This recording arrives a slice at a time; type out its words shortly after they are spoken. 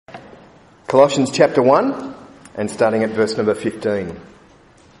Colossians chapter 1 and starting at verse number 15.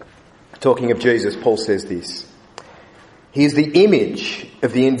 Talking of Jesus, Paul says this: He is the image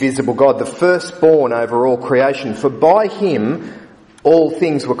of the invisible God, the firstborn over all creation. For by him all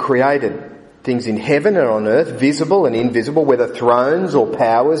things were created, things in heaven and on earth, visible and invisible, whether thrones or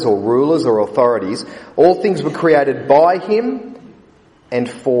powers or rulers or authorities. All things were created by him and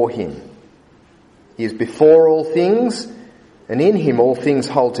for him. He is before all things, and in him all things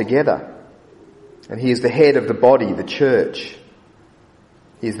hold together. And he is the head of the body, the church.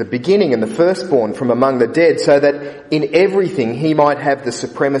 He is the beginning and the firstborn from among the dead, so that in everything he might have the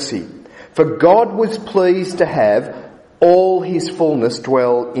supremacy. For God was pleased to have all his fullness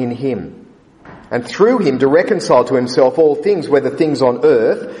dwell in him, and through him to reconcile to himself all things, whether things on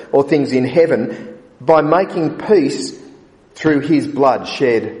earth or things in heaven, by making peace through his blood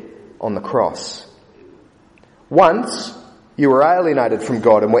shed on the cross. Once you were alienated from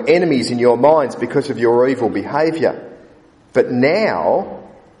God and were enemies in your minds because of your evil behaviour. But now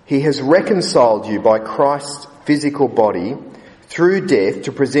he has reconciled you by Christ's physical body through death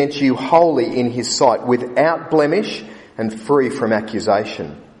to present you holy in his sight, without blemish and free from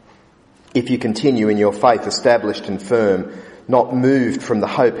accusation. If you continue in your faith, established and firm, not moved from the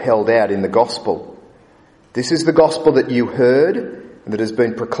hope held out in the gospel. This is the gospel that you heard and that has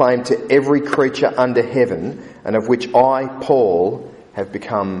been proclaimed to every creature under heaven, and of which I, Paul, have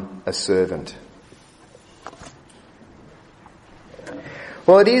become a servant.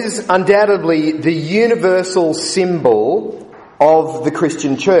 Well, it is undoubtedly the universal symbol of the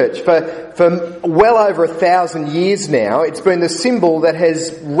Christian church. For well over 1,000 years now, it's been the symbol that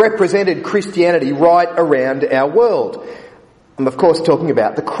has represented Christianity right around our world. I'm of course talking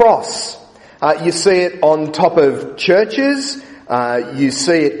about the cross. You see it on top of churches, you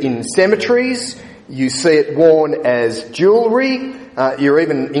see it in cemeteries, you see it worn as jewellery, you're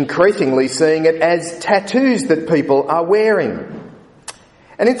even increasingly seeing it as tattoos that people are wearing.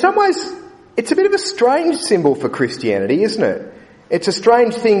 And in some ways, it's a bit of a strange symbol for Christianity, isn't it? It's a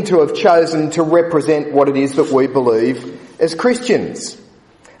strange thing to have chosen to represent what it is that we believe as Christians.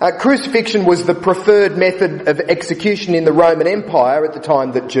 Crucifixion was the preferred method of execution in the Roman Empire at the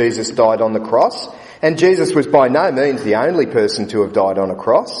time that Jesus died on the cross. And Jesus was by no means the only person to have died on a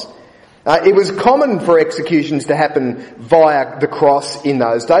cross. It was common for executions to happen via the cross in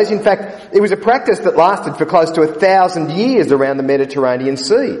those days. In fact, it was a practice that lasted for close to 1,000 years around the Mediterranean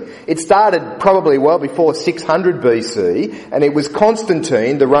Sea. It started probably well before 600 BC, and it was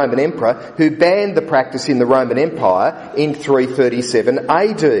Constantine, the Roman emperor, who banned the practice in the Roman Empire in 337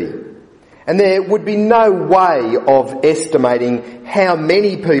 AD. And there would be no way of estimating how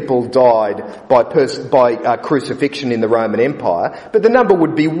many people died by crucifixion in the Roman Empire, but the number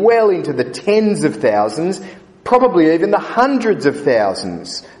would be well into the tens of thousands, probably even the hundreds of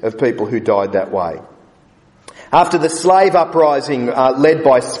thousands of people who died that way. After the slave uprising led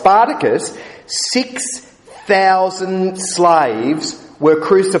by Spartacus, 6,000 slaves were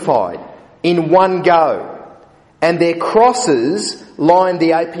crucified in one go. And their crosses lined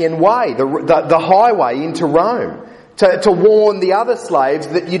the Appian Way, the highway into Rome, to warn the other slaves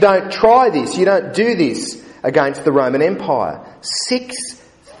that you don't try this, you don't do this against the Roman Empire.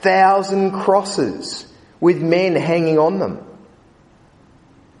 6,000 crosses with men hanging on them.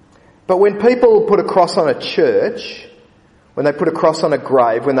 But when people put a cross on a church, when they put a cross on a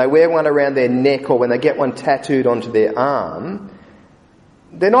grave, when they wear one around their neck, or when they get one tattooed onto their arm,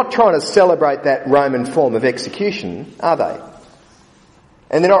 they're not trying to celebrate that Roman form of execution, are they?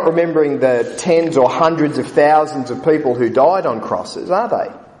 And they're not remembering the tens or hundreds of thousands of people who died on crosses, are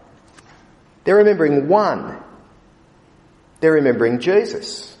they? They're remembering one. They're remembering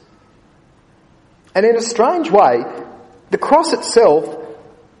Jesus. And in a strange way, the cross itself,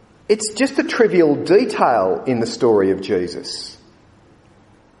 it's just a trivial detail in the story of Jesus.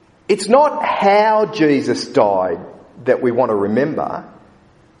 It's not how Jesus died that we want to remember.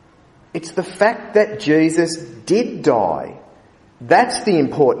 It's the fact that Jesus did die. That's the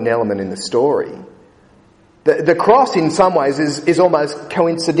important element in the story. The cross, in some ways, is almost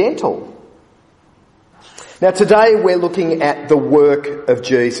coincidental. Now, today we're looking at the work of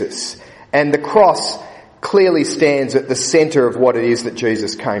Jesus, and the cross clearly stands at the centre of what it is that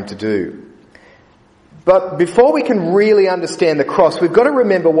Jesus came to do. But before we can really understand the cross, we've got to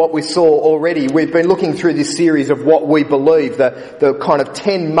remember what we saw already. We've been looking through this series of what we believe, the kind of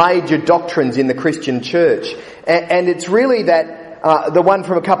 10 major doctrines in the Christian church. And it's really that the one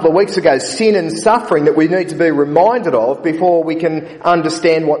from a couple of weeks ago, sin and suffering, that we need to be reminded of before we can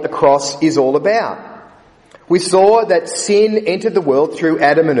understand what the cross is all about. We saw that sin entered the world through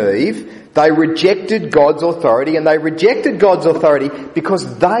Adam and Eve. They rejected God's authority, and they rejected God's authority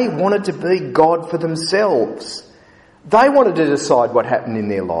because they wanted to be God for themselves. They wanted to decide what happened in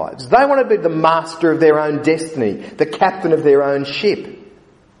their lives. They wanted to be the master of their own destiny, the captain of their own ship.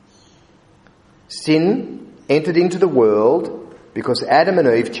 Sin entered into the world because Adam and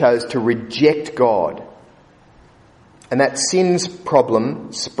Eve chose to reject God. And that sin's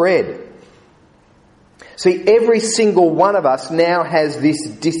problem spread. See, every single one of us now has this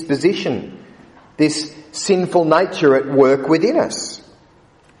disposition, this sinful nature at work within us.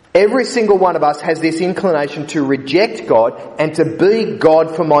 Every single one of us has this inclination to reject God and to be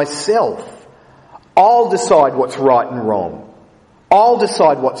God for myself. I'll decide what's right and wrong. I'll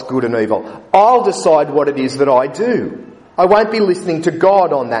decide what's good and evil. I'll decide what it is that I do. I won't be listening to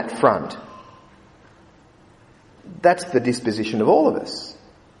God on that front. That's the disposition of all of us.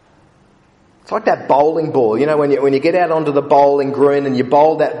 It's like that bowling ball. You know, when you get out onto the bowling green and you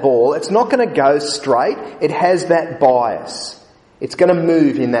bowl that ball, it's not going to go straight. It has that bias. It's going to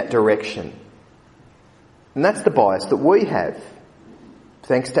move in that direction. And that's the bias that we have,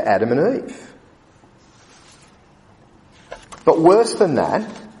 thanks to Adam and Eve. But worse than that,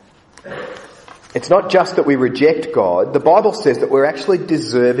 it's not just that we reject God. The Bible says that we're actually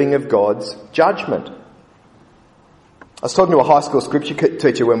deserving of God's judgment. I was talking to a high school scripture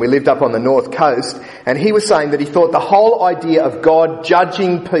teacher when we lived up on the north coast, and he was saying that he thought the whole idea of God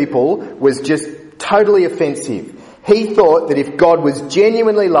judging people was just totally offensive. He thought that if God was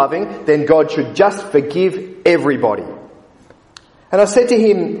genuinely loving, then God should just forgive everybody. And I said to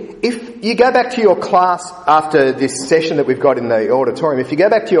him, if you go back to your class after this session that we've got in the auditorium, if you go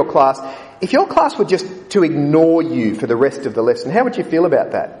back to your class, if your class were just to ignore you for the rest of the lesson, how would you feel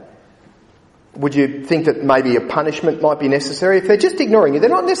about that? Would you think that maybe a punishment might be necessary? If they're just ignoring you, they're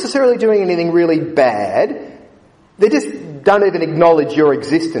not necessarily doing anything really bad. They just don't even acknowledge your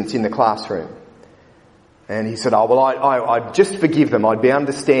existence in the classroom. And he said, I'd just forgive them. I'd be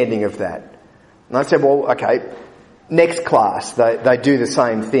understanding of that. And I said, well, okay, next class, they do the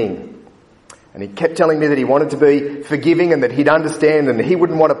same thing. And he kept telling me that he wanted to be forgiving and that he'd understand and he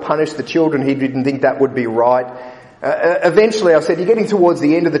wouldn't want to punish the children. He didn't think that would be right. Eventually I said, you're getting towards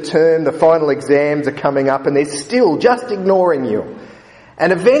the end of the term, the final exams are coming up and they're still just ignoring you.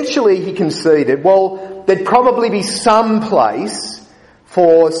 And eventually he conceded, well, there'd probably be some place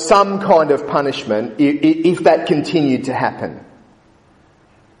for some kind of punishment if that continued to happen.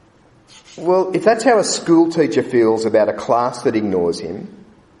 Well, if that's how a school teacher feels about a class that ignores him,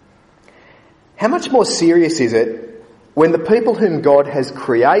 how much more serious is it when the people whom God has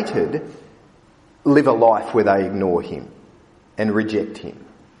created live a life where they ignore him and reject him?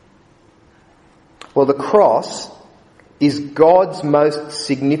 Well, the cross is God's most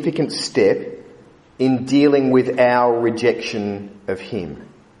significant step in dealing with our rejection of him.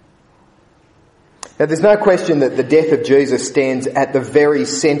 Now, there's no question that the death of Jesus stands at the very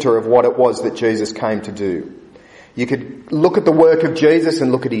centre of what it was that Jesus came to do. You could look at the work of Jesus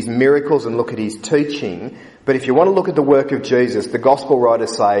and look at his miracles and look at his teaching, but if you want to look at the work of Jesus, the gospel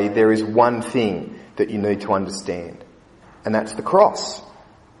writers say there is one thing that you need to understand, and that's the cross.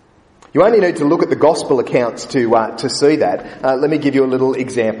 You only need to look at the gospel accounts to see that. Let me give you a little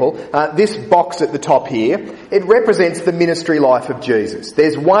example. This box at the top here, it represents the ministry life of Jesus.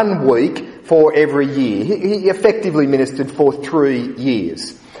 There's 1 week for every year. He effectively ministered for 3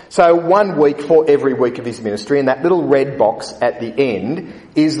 years. So 1 week for every week of his ministry, and that little red box at the end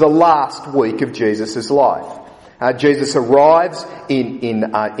is the last week of Jesus' life. Jesus arrives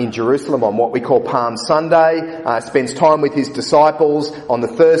in Jerusalem on what we call Palm Sunday, spends time with his disciples. On the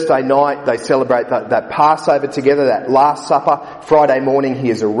Thursday night, they celebrate that Passover together, that Last Supper. Friday morning, he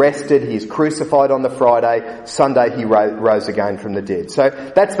is arrested. He is crucified on the Friday. Sunday, he rose again from the dead. So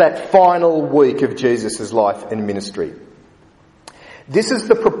that's that final week of Jesus' life and ministry. This is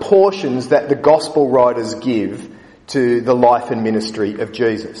the proportions that the gospel writers give to the life and ministry of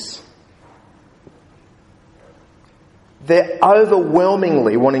Jesus. They're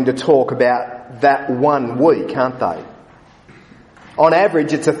overwhelmingly wanting to talk about that 1 week, aren't they? On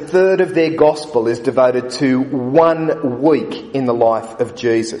average, it's 1/3 of their gospel is devoted to 1 week in the life of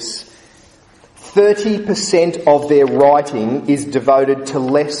Jesus. 30% of their writing is devoted to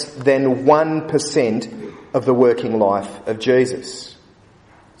less than 1% of the working life of Jesus.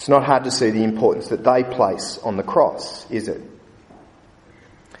 It's not hard to see the importance that they place on the cross, is it?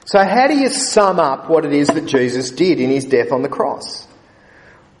 So how do you sum up what it is that Jesus did in his death on the cross?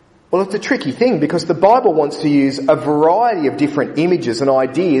 Well, it's a tricky thing because the Bible wants to use a variety of different images and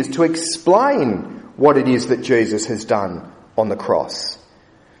ideas to explain what it is that Jesus has done on the cross.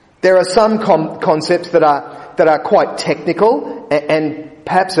 There are some concepts that are quite technical and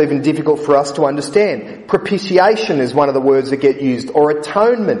perhaps even difficult for us to understand. Propitiation is one of the words that get used, or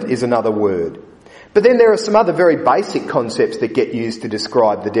atonement is another word. But then there are some other very basic concepts that get used to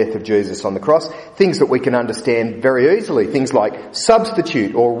describe the death of Jesus on the cross, things that we can understand very easily, things like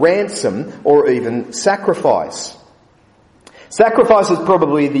substitute or ransom or even sacrifice. Sacrifice is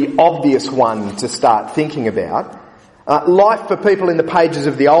probably the obvious one to start thinking about. Life for people in the pages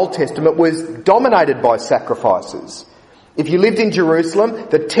of the Old Testament was dominated by sacrifices. If you lived in Jerusalem,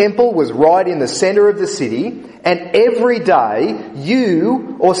 the temple was right in the centre of the city, and every day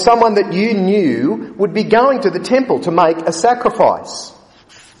you or someone that you knew would be going to the temple to make a sacrifice.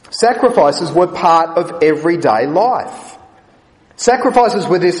 Sacrifices were part of everyday life. Sacrifices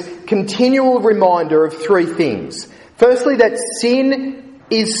were this continual reminder of three things. Firstly, that sin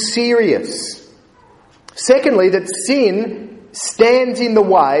is serious. Secondly, that sin stands in the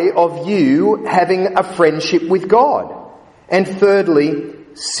way of you having a friendship with God. And thirdly,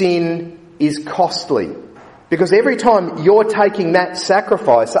 sin is costly. Because every time you're taking that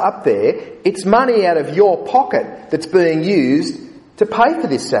sacrifice up there, it's money out of your pocket that's being used to pay for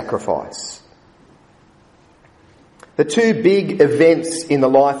this sacrifice. The two big events in the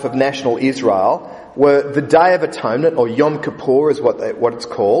life of national Israel were the Day of Atonement, or Yom Kippur is what it's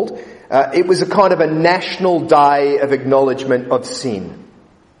called. It was a kind of a national day of acknowledgement of sin.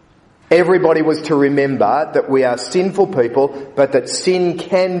 Everybody was to remember that we are sinful people, but that sin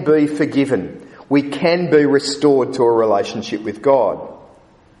can be forgiven. We can be restored to a relationship with God.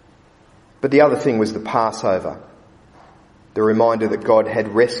 But the other thing was the Passover, the reminder that God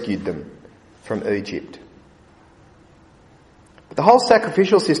had rescued them from Egypt. But the whole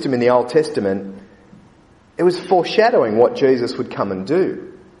sacrificial system in the Old Testament, it was foreshadowing what Jesus would come and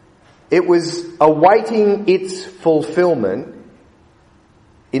do. It was awaiting its fulfilment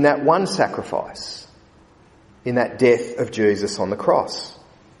in that one sacrifice, in that death of Jesus on the cross.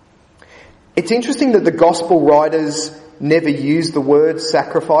 It's interesting that the gospel writers never use the word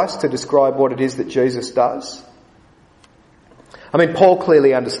sacrifice to describe what it is that Jesus does. I mean, Paul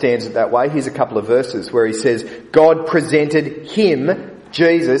clearly understands it that way. Here's a couple of verses where he says, God presented him,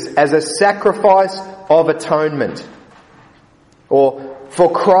 Jesus, as a sacrifice of atonement. Or,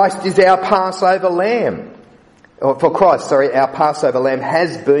 for Christ is our Passover lamb. Or for Christ, our Passover lamb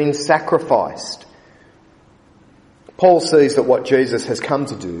has been sacrificed. Paul sees that what Jesus has come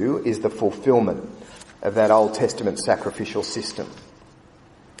to do is the fulfilment of that Old Testament sacrificial system.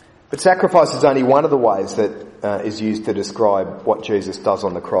 But sacrifice is only one of the ways that is used to describe what Jesus does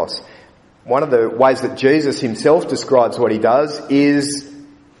on the cross. One of the ways that Jesus himself describes what he does is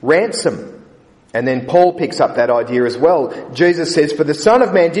ransom. And then Paul picks up that idea as well. Jesus says, "For the Son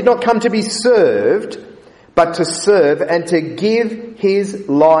of Man did not come to be served, but to serve and to give his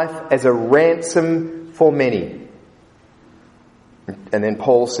life as a ransom for many." And then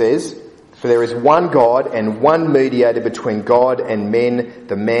Paul says, "For there is one God and one mediator between God and men,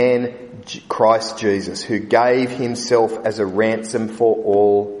 the man Christ Jesus, who gave himself as a ransom for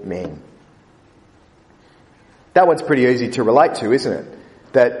all men." That one's pretty easy to relate to, isn't it?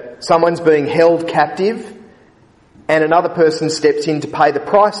 That someone's being held captive and another person steps in to pay the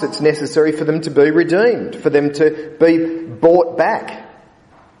price that's necessary for them to be redeemed, for them to be bought back.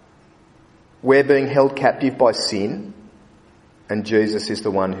 We're being held captive by sin, and Jesus is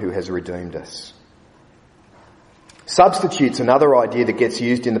the one who has redeemed us. Substitute's another idea that gets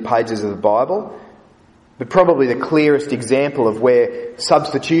used in the pages of the Bible, but probably the clearest example of where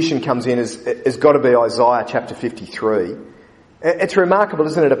substitution comes in has got to be Isaiah chapter 53. It's remarkable,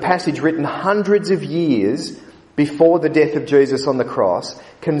 isn't it? A passage written hundreds of years before the death of Jesus on the cross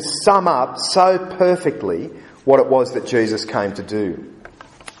can sum up so perfectly what it was that Jesus came to do.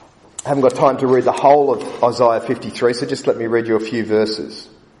 I haven't got time to read the whole of Isaiah 53, so just let me read you a few verses.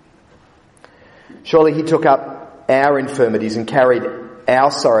 "Surely he took up our infirmities and carried our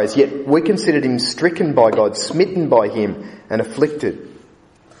sorrows, yet we considered him stricken by God, smitten by him and afflicted.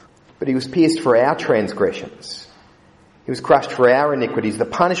 But he was pierced for our transgressions. He was crushed for our iniquities. The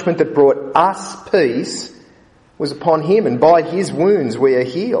punishment that brought us peace was upon him, and by his wounds we are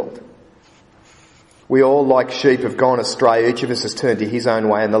healed. We all like sheep have gone astray. Each of us has turned to his own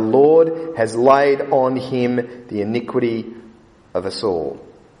way, and the Lord has laid on him the iniquity of us all."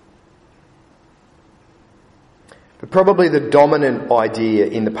 But probably the dominant idea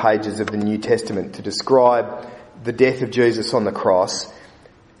in the pages of the New Testament to describe the death of Jesus on the cross,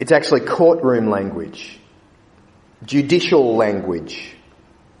 it's actually courtroom language, judicial language,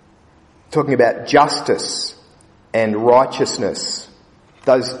 talking about justice and righteousness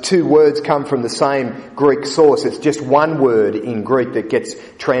Those two words come from the same Greek source. It's just one word in Greek that gets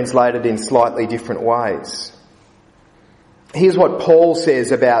translated in slightly different ways. Here's what Paul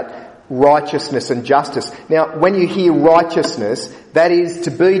says about righteousness and justice. Now, when you hear righteousness, that is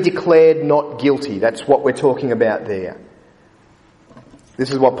to be declared not guilty. That's what we're talking about there.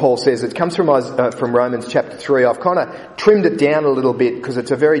 This is what Paul says. It comes from Romans chapter 3. I've kind of trimmed it down a little bit because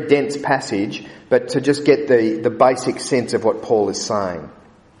it's a very dense passage, but to just get the basic sense of what Paul is saying.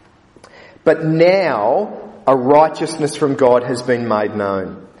 But now a righteousness from God has been made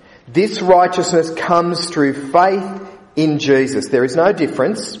known. This righteousness comes through faith in Jesus. There is no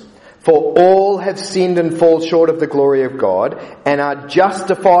difference, for all have sinned and fall short of the glory of God and are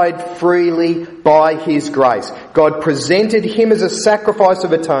justified freely by His grace. God presented Him as a sacrifice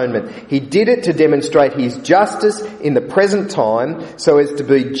of atonement. He did it to demonstrate His justice in the present time, so as to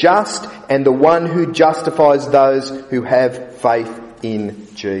be just and the one who justifies those who have faith in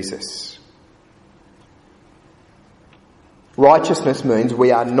Jesus. Righteousness means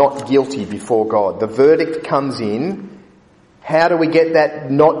we are not guilty before God. The verdict comes in. How do we get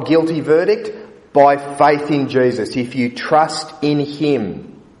that not guilty verdict? By faith in Jesus, if you trust in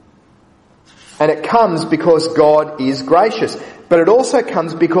Him. And it comes because God is gracious. But it also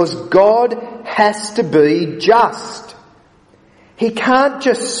comes because God has to be just. He can't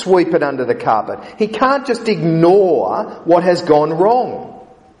just sweep it under the carpet. He can't just ignore what has gone wrong.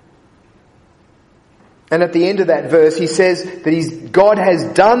 And at the end of that verse, he says that God has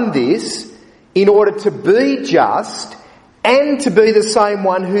done this in order to be just and to be the same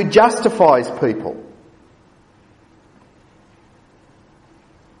one who justifies people.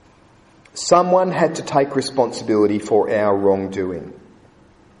 Someone had to take responsibility for our wrongdoing.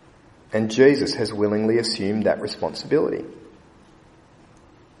 And Jesus has willingly assumed that responsibility.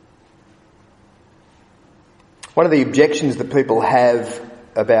 One of the objections that people have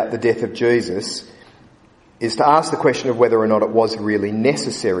about the death of Jesus is to ask the question of whether or not it was really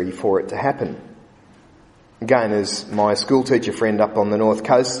necessary for it to happen. Again, as my school teacher friend up on the North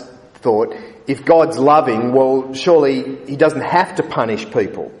Coast thought, if God's loving, well, surely He doesn't have to punish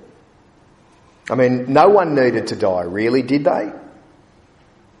people. I mean, no one needed to die, really, did they?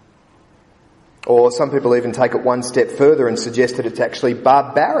 Or some people even take it one step further and suggest that it's actually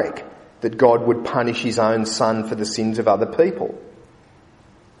barbaric that God would punish His own Son for the sins of other people.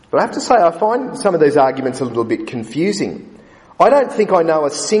 But I have to say, I find some of these arguments a little bit confusing. I don't think I know a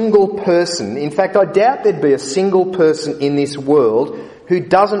single person, in fact I doubt there'd be a single person in this world who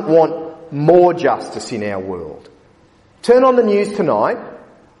doesn't want more justice in our world. Turn on the news tonight,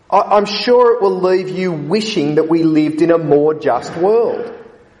 I'm sure it will leave you wishing that we lived in a more just world.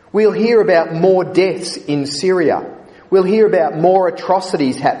 We'll hear about more deaths in Syria. We'll hear about more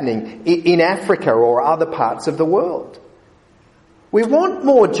atrocities happening in Africa or other parts of the world. We want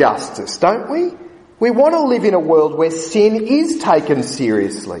more justice, don't we? We want to live in a world where sin is taken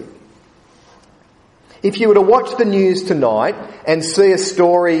seriously. If you were to watch the news tonight and see a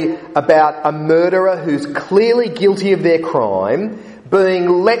story about a murderer who's clearly guilty of their crime being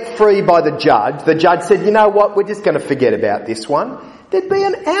let free by the judge said, you know what, we're just going to forget about this one, there'd be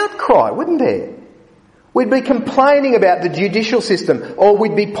an outcry, wouldn't there? We'd be complaining about the judicial system, or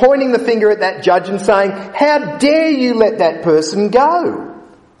we'd be pointing the finger at that judge and saying, how dare you let that person go?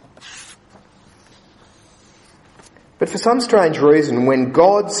 But for some strange reason, when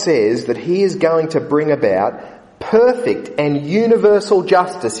God says that He is going to bring about perfect and universal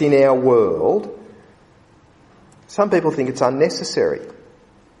justice in our world, some people think it's unnecessary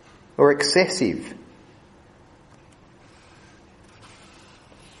or excessive.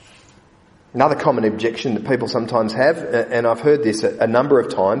 Another common objection that people sometimes have, and I've heard this a number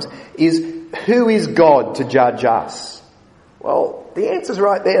of times, is who is God to judge us? Well, the answer's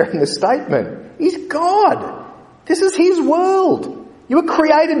right there in the statement. He's God. This is His world. You were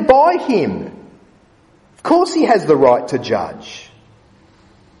created by Him. Of course He has the right to judge.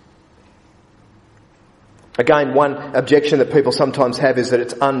 Again, one objection that people sometimes have is that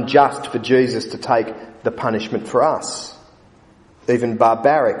it's unjust for Jesus to take the punishment for us. Even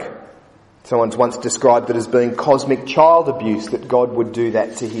barbaric. Someone's once described it as being cosmic child abuse, that God would do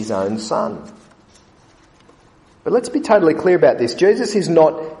that to His own Son. But let's be totally clear about this. Jesus is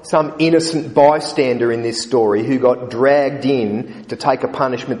not some innocent bystander in this story who got dragged in to take a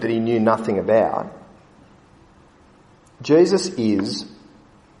punishment that He knew nothing about. Jesus is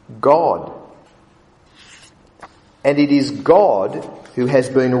God. And it is God who has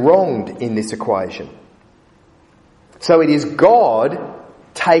been wronged in this equation. So it is God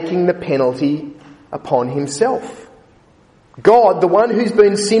taking the penalty upon Himself. God, the one who's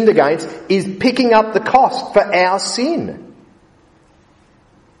been sinned against, is picking up the cost for our sin.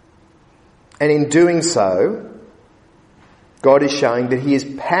 And in doing so, God is showing that he is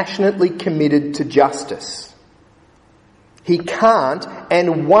passionately committed to justice. He can't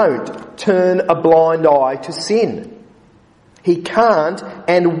and won't turn a blind eye to sin. He can't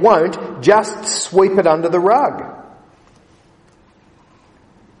and won't just sweep it under the rug.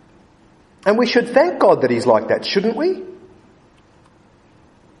 And we should thank God that he's like that, shouldn't we?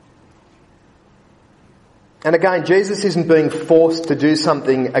 And again, Jesus isn't being forced to do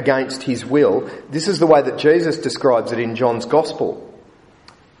something against his will. This is the way that Jesus describes it in John's Gospel.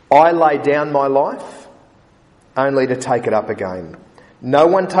 I lay down my life only to take it up again. No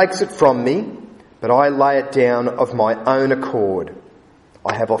one takes it from me, but I lay it down of my own accord.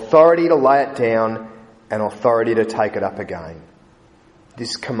 I have authority to lay it down and authority to take it up again.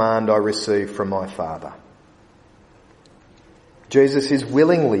 This command I received from my Father. Jesus is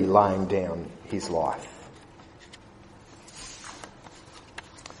willingly laying down his life.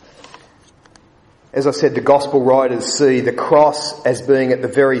 As I said, the gospel writers see the cross as being at the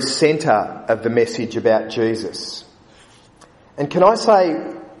very centre of the message about Jesus. And can I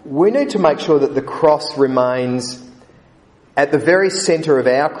say, we need to make sure that the cross remains at the very centre of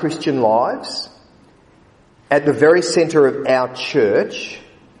our Christian lives, at the very centre of our church,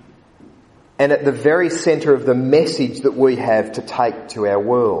 and at the very centre of the message that we have to take to our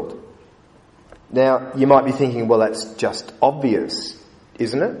world. Now, you might be thinking, well, that's just obvious,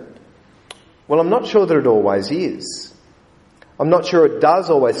 isn't it? Well, I'm not sure that it always is. I'm not sure it does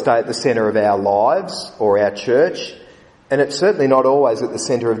always stay at the centre of our lives or our church, and it's certainly not always at the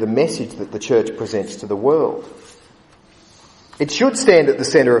centre of the message that the church presents to the world. It should stand at the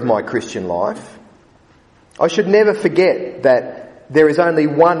centre of my Christian life. I should never forget that there is only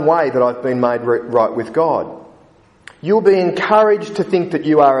one way that I've been made right with God. You'll be encouraged to think that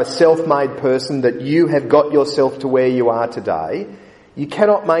you are a self-made person, that you have got yourself to where you are today. You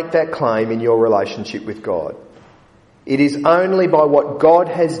cannot make that claim in your relationship with God. It is only by what God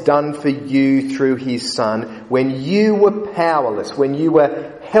has done for you through his Son, when you were powerless, when you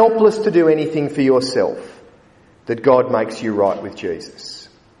were helpless to do anything for yourself, that God makes you right with Jesus.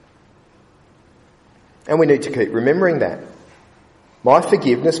 And we need to keep remembering that. My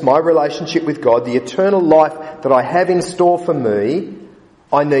forgiveness, my relationship with God, the eternal life that I have in store for me,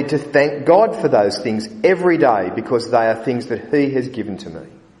 I need to thank God for those things every day, because they are things that he has given to me.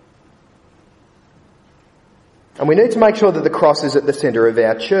 And we need to make sure that the cross is at the centre of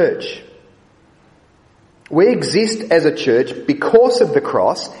our church. We exist as a church because of the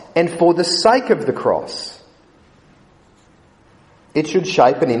cross and for the sake of the cross. It should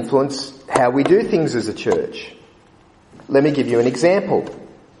shape and influence how we do things as a church. Let me give you an example.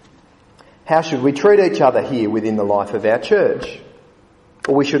 How should we treat each other here within the life of our church?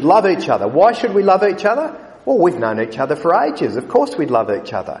 Or we should love each other. Why should we love each other? Well, we've known each other for ages. Of course we'd love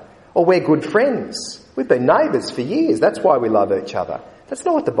each other. Or we're good friends. We've been neighbours for years. That's why we love each other. That's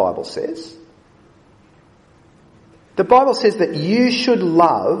not what the Bible says. The Bible says that you should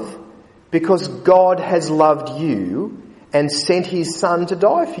love because God has loved you and sent his Son to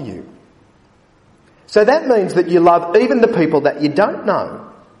die for you. So that means that you love even the people that you don't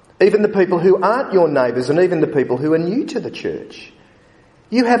know, even the people who aren't your neighbours, and even the people who are new to the church.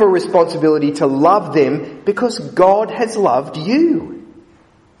 You have a responsibility to love them because God has loved you.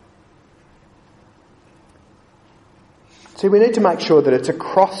 See, we need to make sure that it's a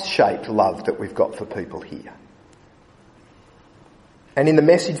cross-shaped love that we've got for people here. And in the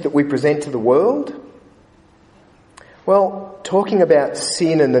message that we present to the world, well, talking about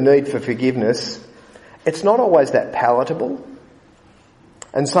sin and the need for forgiveness, it's not always that palatable.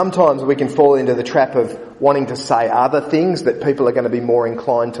 And sometimes we can fall into the trap of wanting to say other things that people are going to be more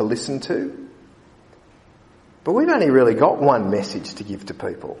inclined to listen to. But we've only really got one message to give to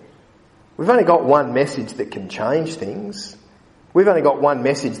people. We've only got one message that can change things. We've only got one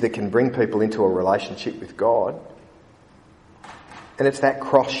message that can bring people into a relationship with God. And it's that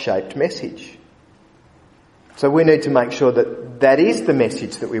cross-shaped message. So we need to make sure that that is the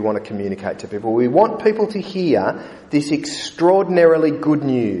message that we want to communicate to people. We want people to hear this extraordinarily good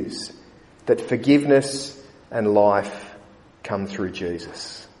news that forgiveness and life come through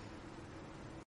Jesus.